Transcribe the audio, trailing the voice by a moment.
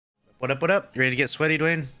What up, what up? You ready to get sweaty,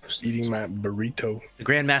 Dwayne? Just eating my burrito. The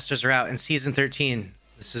Grandmasters are out in Season 13.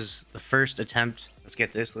 This is the first attempt. Let's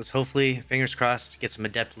get this. Let's hopefully, fingers crossed, get some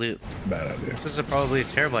adept loot. Bad idea. This is probably a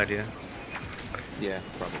terrible idea. Yeah,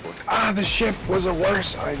 probably. Ah, the ship was a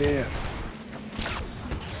worse idea.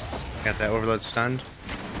 Got that overload stunned.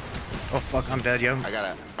 Oh fuck, I'm dead, yo. I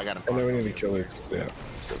gotta. And then we need to kill these. Yeah.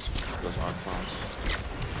 Those arc bombs.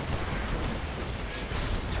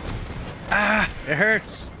 Ah, it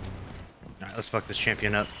hurts. All right, let's fuck this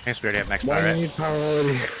champion up. I guess we already have max power, Why do right? you need power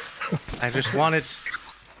already? I just want it.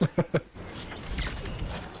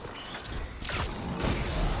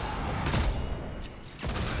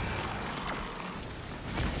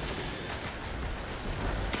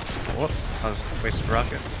 Whoop, that was a waste of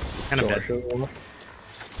rocket. Kind of dead.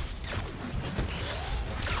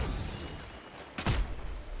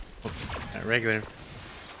 Regular.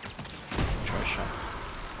 Charge shot.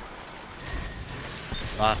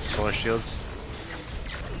 Lots of solar shields.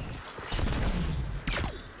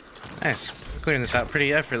 Nice. We're clearing this out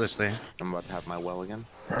pretty effortlessly. I'm about to have my well again.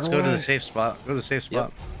 Let's go to the safe spot. Go to the safe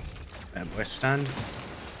spot. Yep. Bad boy stunned.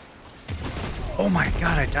 Oh my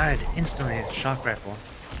god, I died instantly. Shock rifle.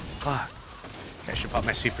 Fuck. Okay, I should pop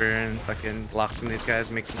my super and fucking block some of these guys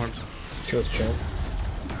and make some orbs. Kill this champ.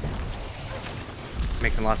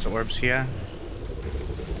 Making lots of orbs here.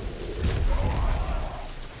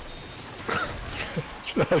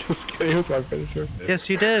 Just kidding. It's my finisher. Yes,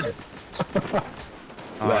 you did.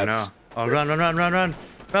 Oh no. Oh, run, run, run, run, run.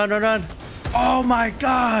 Run, run, run. Oh my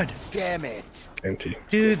god. Damn it. Empty.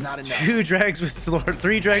 Dude, Not enough. 3 drags with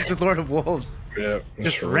Lord of Wolves. Yeah.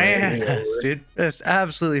 Just ran us, dude. Just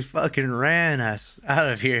absolutely fucking ran us out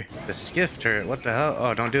of here. The skiff turret. What the hell?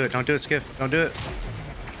 Oh, don't do it. Don't do it, skiff. Don't do it.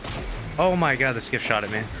 Oh my god, the skiff shot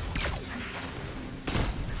at me.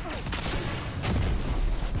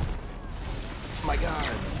 Oh my god.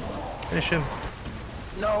 Finish him.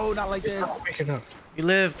 No, not like this. Not waking up. He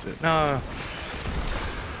lived. No.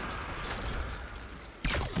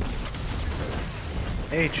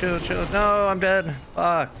 Hey, chill, chill. No, I'm dead.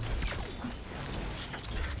 Fuck.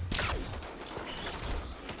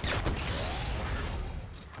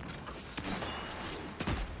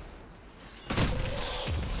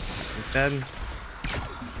 He's dead.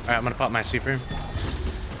 Alright, I'm gonna pop my super.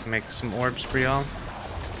 Make some orbs for y'all.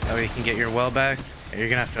 That way you can get your well back. You're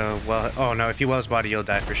gonna have to well. Oh no, if you well's body, you'll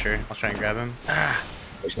die for sure. I'll try and grab him. Ah.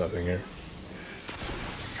 There's nothing here.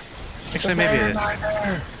 Actually, maybe it is.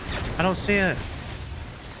 I don't see it.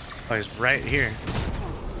 Oh, he's right here.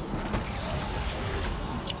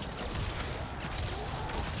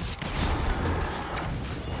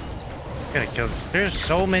 Gotta kill. There's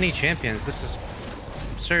so many champions. This is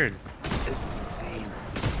absurd. This is insane.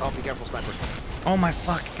 Oh, be careful, sniper. Oh my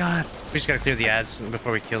fuck god. We just gotta clear the ads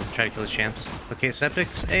before we try to kill the champs. Okay,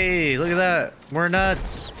 septics. Hey, look at that. We're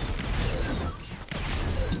nuts.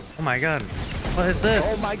 Oh my god. What is this?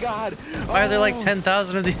 Oh my god. Why are there like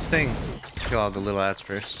 10,000 of these things? Kill all the little ads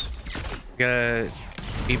first. We gotta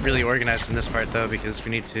be really organized in this part though, because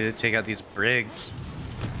we need to take out these brigs.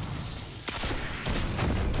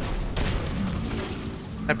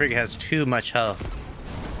 That brig has too much health.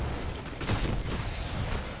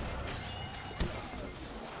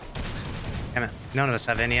 Damn it. None of us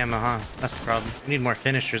have any ammo, huh? That's the problem. We need more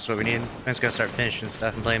finishers, what we need. We just gotta start finishing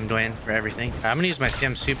stuff and blame Dwayne for everything. I'm gonna use my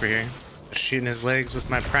stem super here. Just shooting his legs with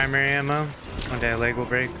my primary ammo. One day a leg will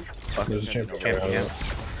break. Fuck. There's a champion. Yeah.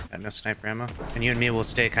 Got no sniper ammo. And you and me will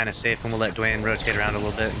stay kind of safe and we'll let Dwayne rotate around a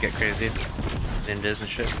little bit and get crazy. Zindas and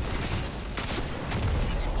shit.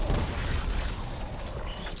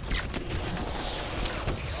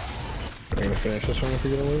 Are you gonna finish this one if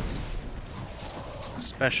you're gonna lose?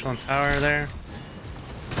 Special and power there.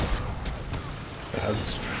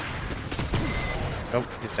 That's... Oh,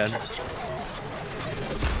 he's dead.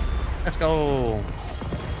 Let's go.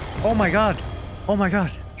 Oh my god. Oh my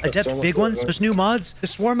god. Adept so big ones? There's new mods? The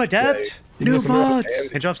Swarm Adept? Yeah, New mods!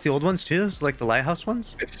 It drops the old ones too? So like the Lighthouse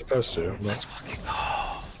ones? It's supposed to. Let's fucking go.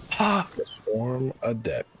 Ah. The Swarm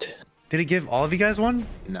Adept. Did it give all of you guys one?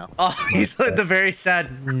 No. Oh, he's like the very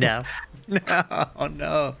sad no. No, oh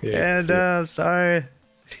no. Yeah, And sorry.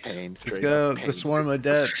 Pain. Let's go. The Swarm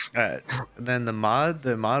Adept. Alright. And then the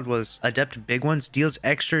mod was Adept Big Ones deals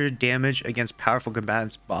extra damage against powerful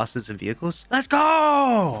combatants, bosses, and vehicles. Let's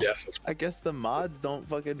go! Yes, it's... I guess the mods don't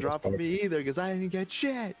fucking drop for me either, because I didn't get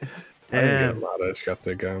shit. I didn't get a mod, I just got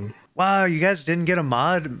the gun. Wow, you guys didn't get a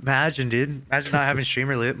mod? Imagine, dude. Imagine not having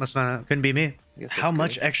streamer loot. Couldn't be me. How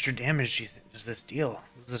much extra damage does this deal?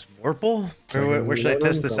 Is this Vorpal? Where should I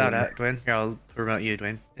test this out at, Dwayne? Here, I'll promote you,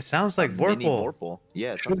 Dwayne. It sounds like Mini Vorpal. Vorpal.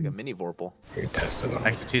 Yeah, it sounds like a mini Vorpal. You can test it on.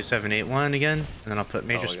 Back to 2781 again, and then I'll put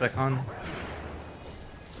major spec on.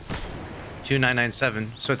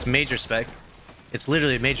 2997. So it's major spec. It's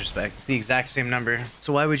literally major spec. It's the exact same number.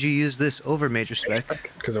 So why would you use this over major spec?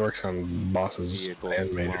 Because it works on bosses Vehicles and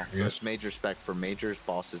as major. well. So it's major spec for majors,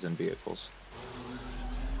 bosses, and vehicles.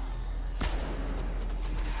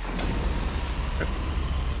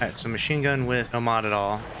 Alright, so machine gun with no mod at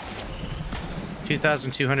all.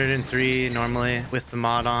 2203 normally with the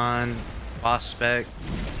mod on. Boss spec.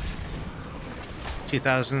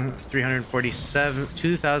 2347,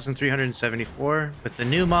 2374 with the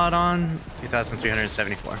new mod on.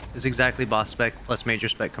 2374 is exactly boss spec plus major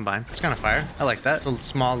spec combined. It's kind of fire. I like that. It's a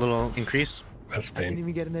small little increase. That's I didn't pain.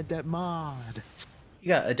 even get an adept mod. You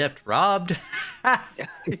got adept robbed.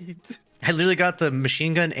 I literally got the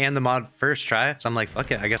machine gun and the mod first try, so I'm like,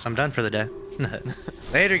 fuck it, I guess I'm done for the day.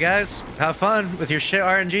 Later, guys. Have fun with your shit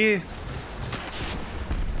RNG.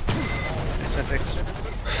 SFX.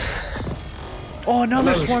 Oh,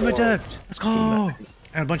 another swarm adept. Let's go. I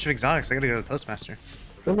got a bunch of exotics. I gotta go to the postmaster.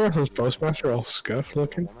 This postmaster all scuffed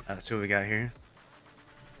looking. Let's see what we got here.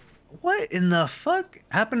 What in the fuck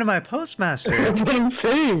happened to my postmaster? That's what I'm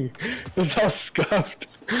saying. It's all scuffed.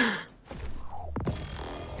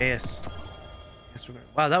 Yes.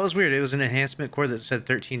 Wow, that was weird. It was an enhancement core that said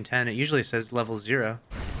 1310. It usually says level 0.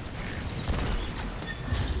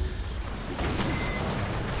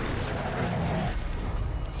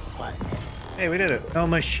 What? Hey, we did it. No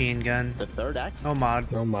machine gun. The third axe? No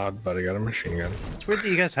mod. No mod, but I got a machine gun. It's weird that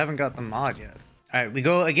you guys haven't got the mod yet. Alright, we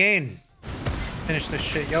go again. Finish this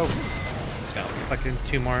shit, yo. Let's go. Fucking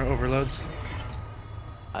 2 more overloads.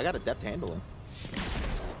 I got adept handling.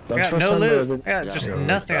 I got no loot. I got just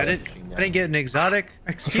nothing. I didn't get an exotic.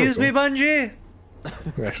 Excuse me, Bungie.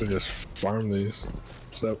 We actually just farm these.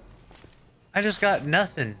 So I just got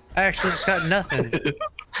nothing. I actually just got nothing.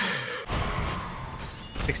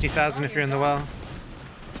 60,000 if you're in the well.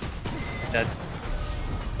 He's dead.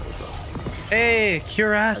 Hey,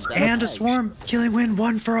 cure ass and a swarm. Killing win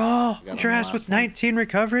 1 for all. Cure ass with 19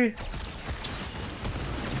 recovery.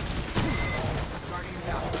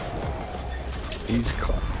 easy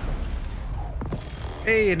clap.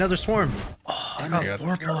 Hey, another swarm. Oh, I got got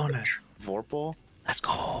 4 on it. Vorpal? Let's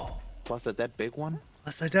go. Plus that big one?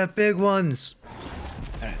 Let's like that big ones.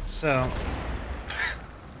 Alright, so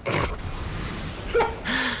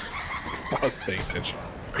I was paying attention.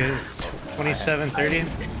 2730.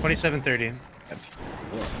 2730.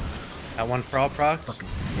 That 1 for all procs.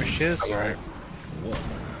 Where she is? Alright.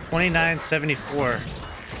 2974.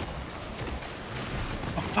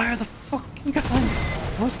 Oh, fire the fucking gun!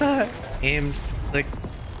 What's that? Aimed, clicked.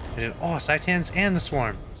 Oh, Citans and the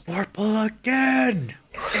swarm. Vorpal again!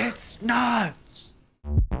 It's not!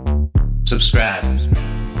 Subscribe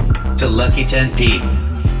to Lucky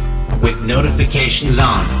 10p with notifications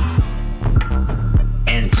on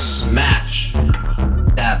and smash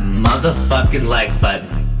that motherfucking like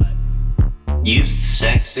button. You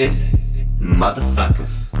sexy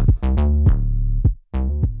motherfuckers.